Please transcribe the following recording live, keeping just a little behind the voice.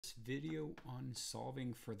This video on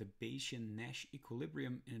solving for the Bayesian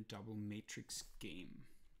Nash-equilibrium in a double matrix game.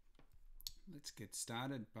 Let's get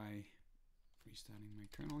started by restarting my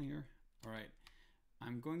kernel here. All right,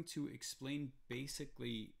 I'm going to explain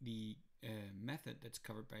basically the method that's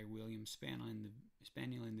covered by William Spaniel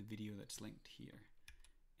in the video that's linked here.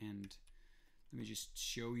 And let me just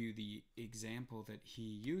show you the example that he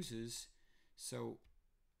uses. So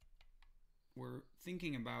we're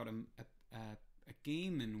thinking about a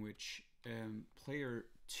game in which player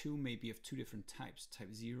 2 may be of two different types,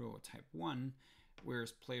 type 0 or type 1,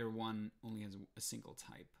 whereas player 1 only has a single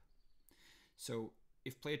type. So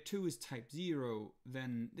if player 2 is type 0,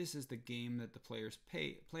 then this is the game that the players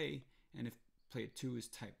play, and if player 2 is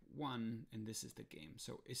type 1, and this is the game.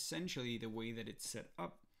 So essentially the way that it's set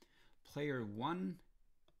up, player 1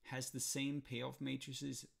 has the same payoff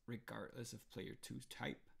matrices regardless of player 2's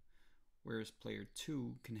type, whereas player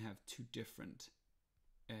 2 can have two different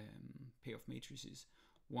payoff matrices.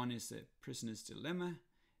 One is the prisoner's dilemma,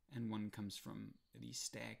 and one comes from the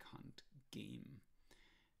stag hunt game.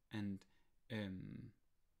 And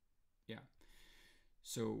yeah,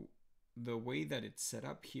 so the way that it's set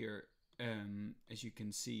up here, as you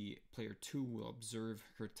can see, player 2 will observe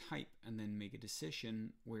her type and then make a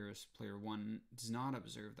decision, whereas player 1 does not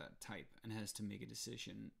observe that type and has to make a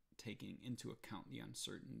decision taking into account the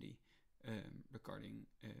uncertainty regarding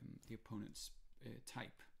the opponent's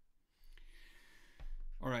type.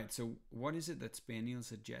 All right, so what is it that Spaniel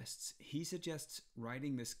suggests? He suggests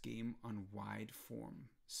writing this game on wide form.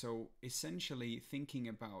 So essentially thinking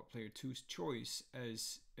about player 2's choice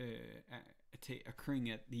as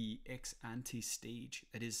occurring at the ex-ante stage.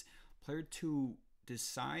 That is, player 2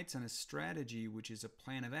 decides on a strategy which is a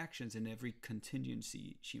plan of actions in every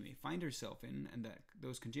contingency she may find herself in, and that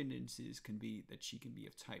those contingencies can be that she can be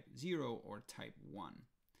of type 0 or type 1.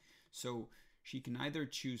 So she can either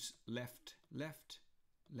choose left, left,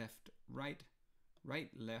 left, right, right,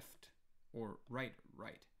 left, or right,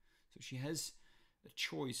 right. So she has a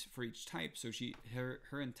choice for each type. So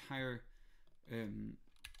her entire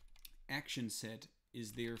action set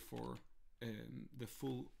is there for the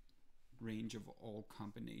full range of all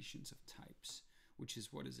combinations of types, which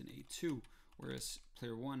is what is in A2, whereas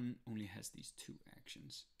player 1 only has these two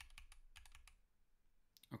actions.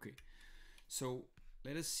 Okay, so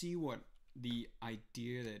let us see what the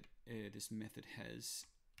idea that this method has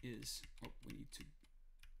is. Oh, we need to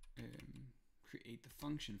create the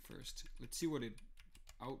function first. Let's see what it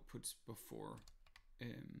outputs before.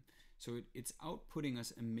 So it's outputting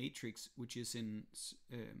us a matrix which is in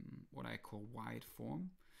what I call wide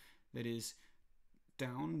form. That is,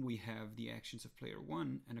 down we have the actions of player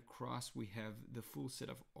 1, and across we have the full set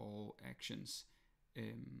of all actions,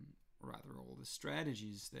 rather all the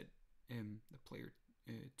strategies that the player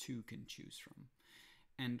 2 can choose from.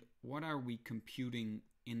 And what are we computing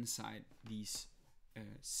inside these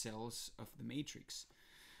cells of the matrix?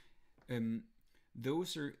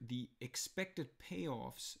 Those are the expected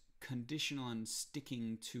payoffs conditional on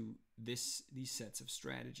sticking to these sets of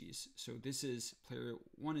strategies. So this is player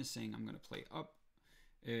 1 is saying I'm going to play up,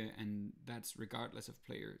 and that's regardless of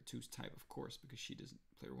player 2's type, of course, because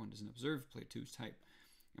player 1 doesn't observe player 2's type.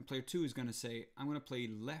 And player 2 is going to say I'm going to play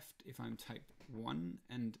left if I'm type 1,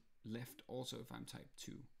 and left also if I'm type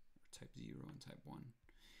 2, or type 0 and type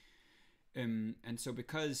 1. And so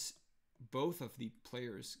because both of the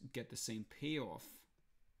players get the same payoff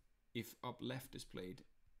if up left is played,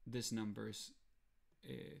 this number's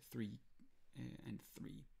 3 and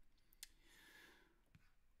 3.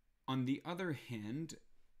 On the other hand,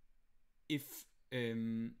 if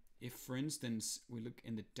for instance we look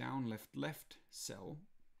in the down left left cell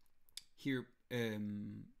here,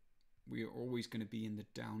 we are always going to be in the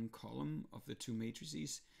down column of the two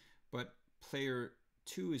matrices, but player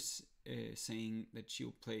 2 is saying that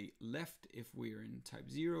she'll play left if we're in type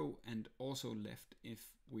 0, and also left if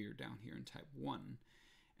we're down here in type 1.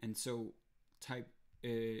 And so type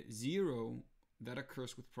 0, that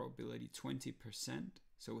occurs with probability 20%.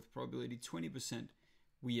 So with probability 20%,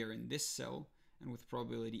 we are in this cell, and with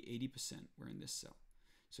probability 80%, we're in this cell.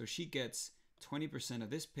 So she gets 20% of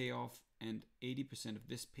this payoff and 80% of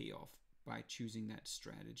this payoff by choosing that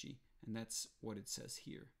strategy. And that's what it says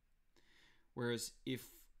here. Whereas if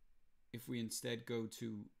we instead go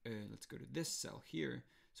to, let's go to this cell here.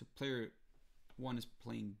 So player 1 is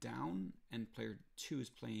playing down and player 2 is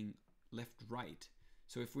playing left right.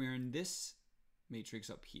 So if we're in this matrix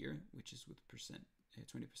up here, which is with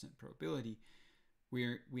 20% probability,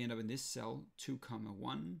 we end up in this cell 2,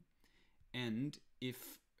 1. And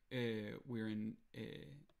if we're in a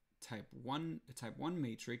type 1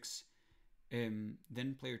 matrix,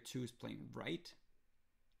 then player 2 is playing right,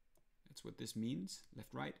 That's what this means,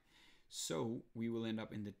 left, right. So we will end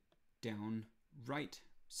up in the down right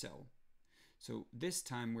cell. So this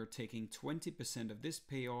time we're taking 20% of this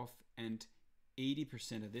payoff and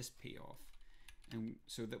 80% of this payoff. And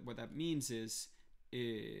so that what that means is,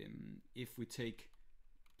 if we take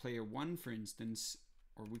player 1, for instance,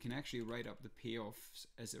 or we can actually write up the payoffs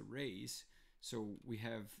as arrays. So we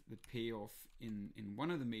have the payoff in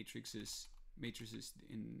one of the matrices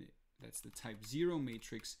in, that's the type 0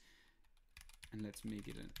 matrix, and let's make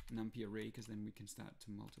it a numpy array, because then we can start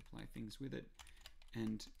to multiply things with it.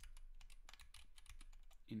 And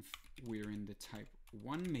we're in the type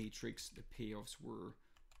 1 matrix, the payoffs were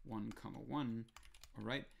 1, 1. All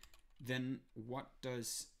right, then what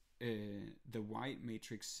does the white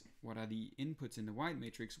matrix, what are the inputs in the white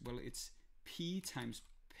matrix? Well, it's p times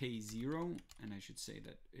pay 0, and I should say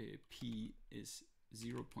that p is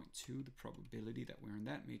 0.2, the probability that we're in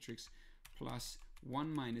that matrix, plus 1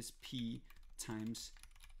 minus p times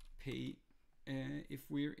pay if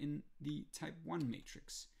we're in the type 1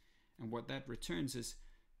 matrix. And what that returns is,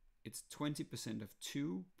 it's 20% of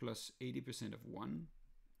 2 plus 80% of 1.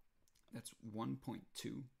 That's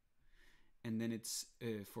 1.2. And then it's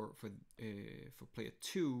for player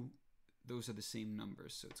 2, those are the same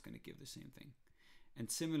numbers, so it's going to give the same thing. And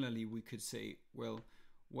similarly, we could say, well,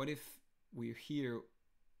 what if we're here,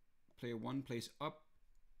 player 1 plays up,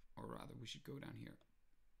 or rather, we should go down here.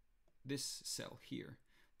 This cell here,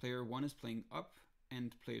 player 1 is playing up,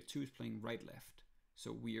 and player 2 is playing right, left.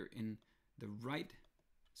 So we are in the right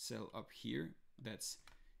cell up here, that's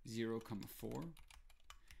 0, 4.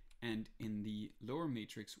 And in the lower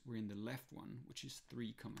matrix, we're in the left one, which is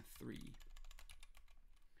 3, 3.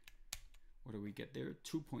 What do we get there?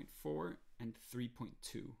 2.4 and 3.2.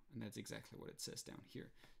 And that's exactly what it says down here.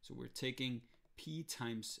 So we're taking p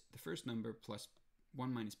times the first number plus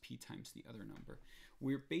 1 minus p times the other number.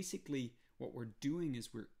 We're basically, what we're doing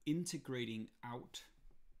is we're integrating out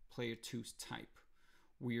player 2's type.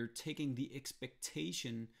 We're taking the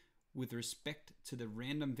expectation with respect to the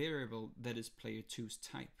random variable that is player 2's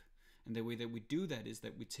type. And the way that we do that is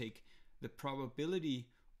that we take the probability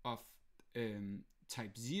of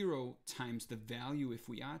type 0 times the value if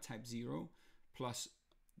we are type 0, plus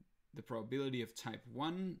the probability of type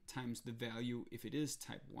 1 times the value if it is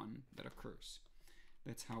type 1 that occurs.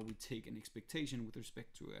 That's how we take an expectation with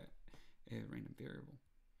respect to a random variable.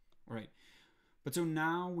 All right, but so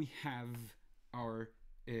now we have our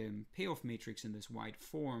payoff matrix in this wide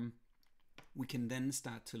form. We can then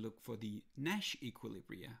start to look for the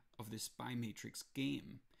Nash-equilibria of this bimatrix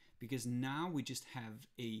game, because now we just have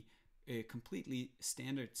a completely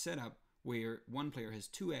standard setup where one player has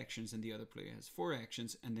 2 actions and the other player has 4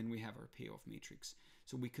 actions, and then we have our payoff matrix.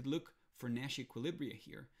 So we could look for Nash-equilibria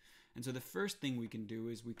here. And so the first thing we can do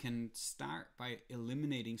is we can start by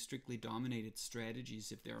eliminating strictly dominated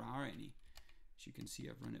strategies if there are any. As you can see,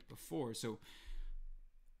 I've run it before. So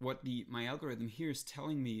what my algorithm here is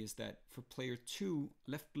telling me is that for player 2,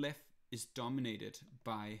 left is dominated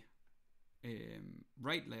by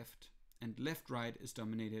right and left is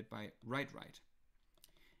dominated by right.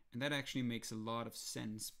 And that actually makes a lot of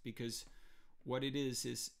sense, because what it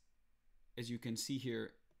is, as you can see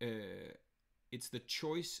here, it's the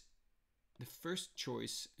choice, the first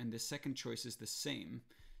choice and the second choice is the same.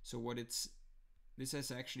 So this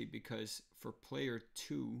is actually because for player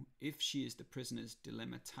 2, if she is the prisoner's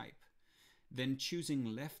dilemma type, then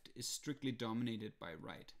choosing left is strictly dominated by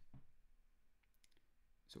right.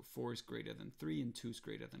 So 4 is greater than 3 and 2 is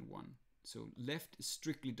greater than 1. So left is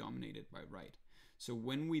strictly dominated by right. So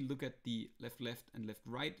when we look at the left and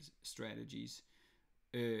left-right strategies,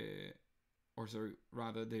 the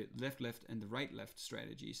left and the right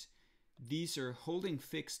strategies, these are holding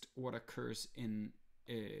fixed what occurs in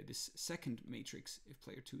this second matrix if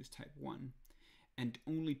player 2 is type 1, and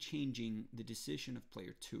only changing the decision of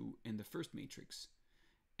player 2 in the first matrix.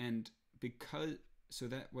 And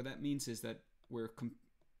what that means is that we're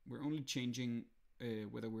only changing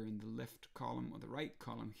whether we're in the left column or the right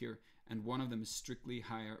column here, and one of them is strictly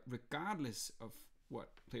higher regardless of what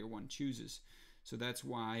player 1 chooses. So that's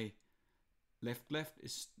why left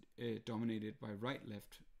is dominated by right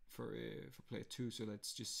for player 2. So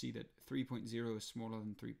let's just see that 3.0 is smaller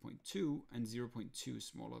than 3.2 and 0.2 is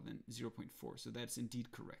smaller than 0.4. So that's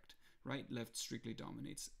indeed correct. Right, left strictly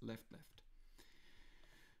dominates left.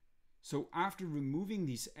 So after removing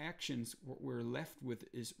these actions, what we're left with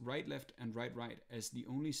is right, and right as the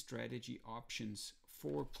only strategy options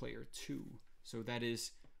for player 2. So that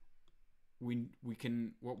is,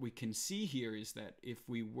 what we can see here is that if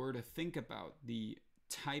we were to think about the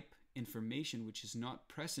type information which is not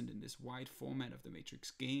present in this wide format of the matrix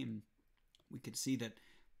game, we could see that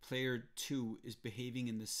player 2 is behaving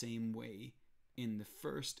in the same way in the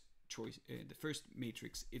first choice, the first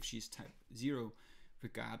matrix, if she's type 0,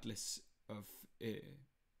 regardless of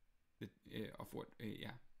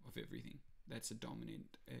of everything. That's a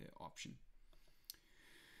dominant option.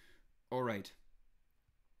 All right.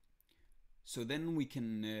 So then we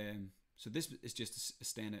can. So this is just a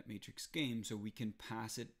standard matrix game. So we can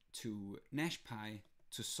pass it to NashPy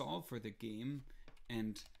to solve for the game,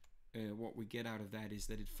 and what we get out of that is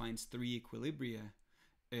that it finds 3 equilibria,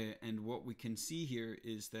 and what we can see here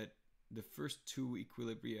is that the first 2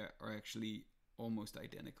 equilibria are actually almost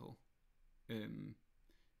identical.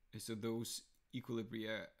 So those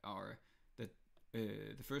equilibria are that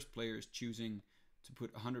the first player is choosing to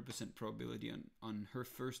put 100% probability on her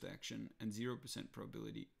first action and 0%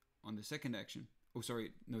 probability on the second action. Oh,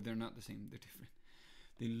 sorry, no, they're not the same, they're different.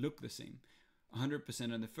 They look the same.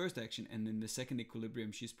 100% on the first action, and in the second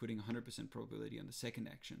equilibrium she's putting 100% probability on the second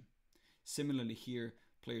action. Similarly here,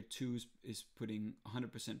 player 2 is putting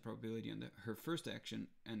 100% probability on her first action,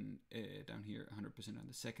 and down here 100% on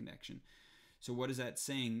the second action. So what is that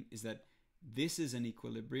saying is that this is an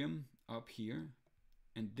equilibrium up here,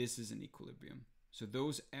 and this is an equilibrium. So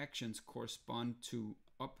those actions correspond to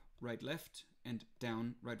up, right, left, and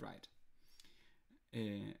down, right, right.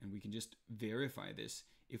 And we can just verify this.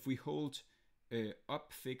 If we hold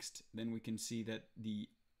up fixed, then we can see that the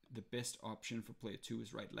best option for player 2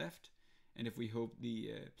 is right, left. And if we hold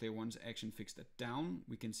the player 1's action fixed at down,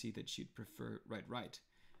 we can see that she'd prefer right, right.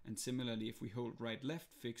 And similarly, if we hold right, left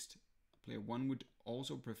fixed, player 1 would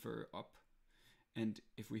also prefer up. And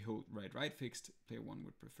if we hold right, right fixed, player 1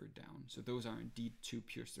 would prefer down. So those are indeed 2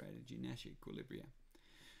 pure strategy Nash-equilibria.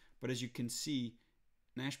 But as you can see,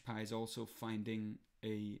 NashPy is also finding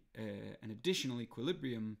an additional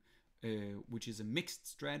equilibrium, which is a mixed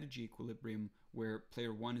strategy equilibrium, where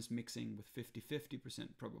player 1 is mixing with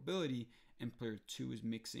 50-50% probability, and player 2 is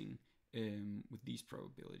mixing with these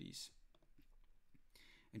probabilities.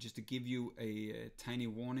 And just to give you a tiny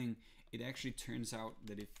warning, it actually turns out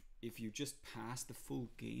that if you just pass the full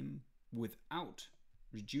game without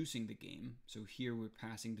reducing the game, so here we're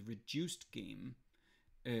passing the reduced game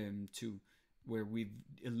to where we've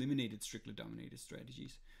eliminated strictly dominated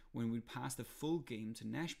strategies. When we pass the full game to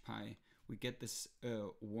NashPy, we get this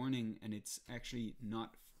warning, and it's actually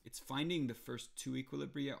not, it's finding the first 2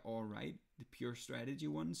 equilibria all right, the pure strategy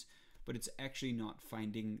ones, but it's actually not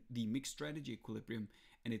finding the mixed strategy equilibrium,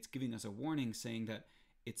 and it's giving us a warning saying that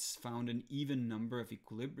it's found an even number of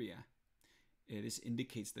equilibria. This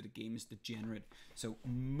indicates that a game is degenerate. So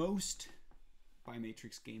most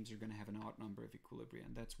bimatrix games are going to have an odd number of equilibria,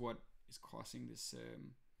 and that's what is causing this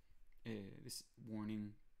this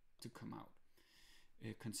warning to come out.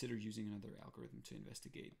 Consider using another algorithm to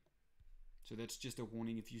investigate. So that's just a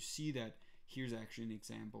warning. If you see that, here's actually an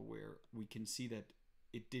example where we can see that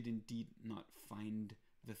it did indeed not find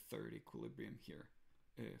the third equilibrium here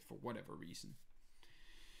for whatever reason.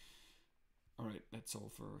 All right, that's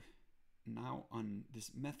all for now on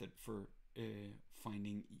this method for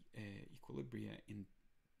finding equilibria in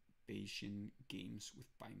Bayesian games with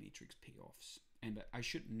bimatrix payoffs. And I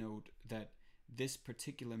should note that this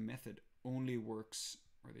particular method only works,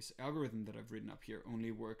 or this algorithm that I've written up here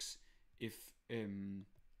only works if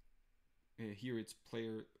here it's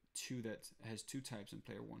player 2 that has 2 types and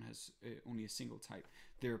player 1 has only a single type.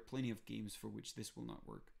 There are plenty of games for which this will not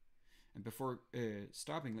work. And before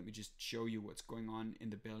stopping, let me just show you what's going on in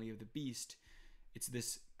the belly of the beast. It's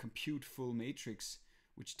this compute full matrix,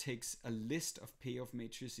 which takes a list of payoff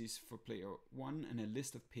matrices for player 1 and a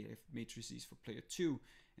list of payoff matrices for player 2,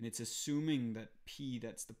 and it's assuming that P,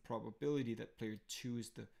 that's the probability that player 2 is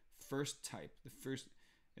the first type,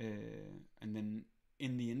 and then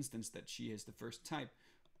in the instance that she is the first type,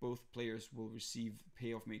 both players will receive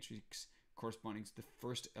payoff matrix corresponding to the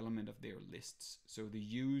first element of their lists. So the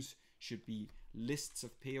U's should be lists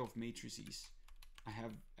of payoff matrices. I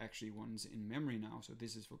have actually ones in memory now, so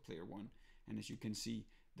this is for player 1. And as you can see,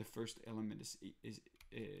 the first element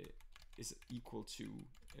is equal to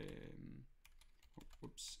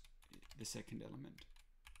the second element.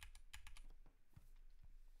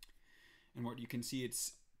 And what you can see,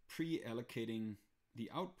 it's pre-allocating the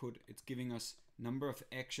output. It's giving us number of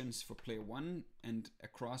actions for player 1, and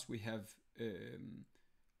across we have a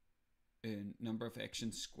number of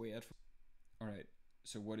actions squared. All right.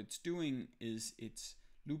 So what it's doing is it's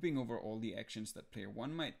looping over all the actions that player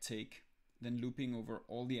 1 might take, then looping over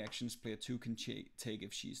all the actions player 2 can take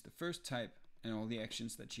if she's the first type, and all the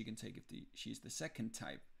actions that she can take if she's the second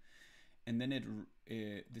type. And then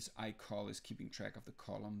this iCall is keeping track of the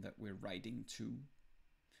column that we're writing to.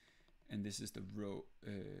 and this is the row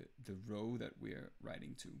that we're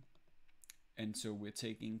writing to. And so we're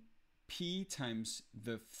taking P times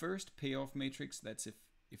the first payoff matrix, that's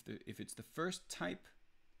if it's the first type,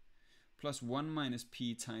 plus 1 minus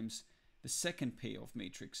P times the second payoff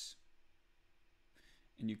matrix.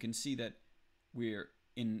 And you can see that we're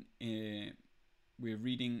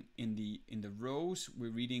reading in the rows,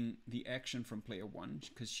 we're reading the action from player 1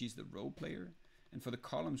 because she's the row player, and for the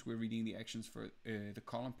columns we're reading the actions for the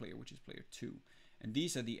column player, which is player 2. And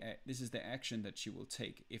this is the action that she will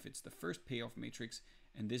take if it's the first payoff matrix,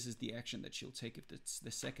 and this is the action that she'll take if it's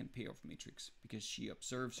the second payoff matrix, because she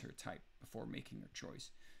observes her type before making her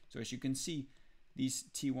choice. So as you can see, these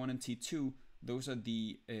T1 and T2, those are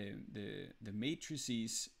the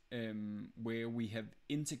matrices where we have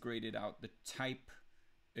integrated out the type.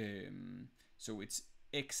 So it's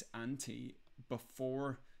ex ante,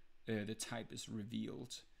 before the type is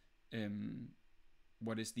revealed.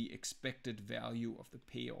 What is the expected value of the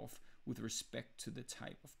payoff with respect to the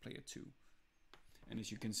type of player 2? And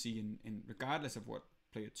as you can see, in regardless of what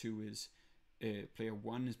player 2 is, player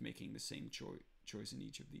 1 is making the same choice in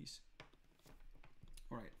each of these.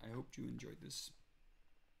 Alright, I hope you enjoyed this.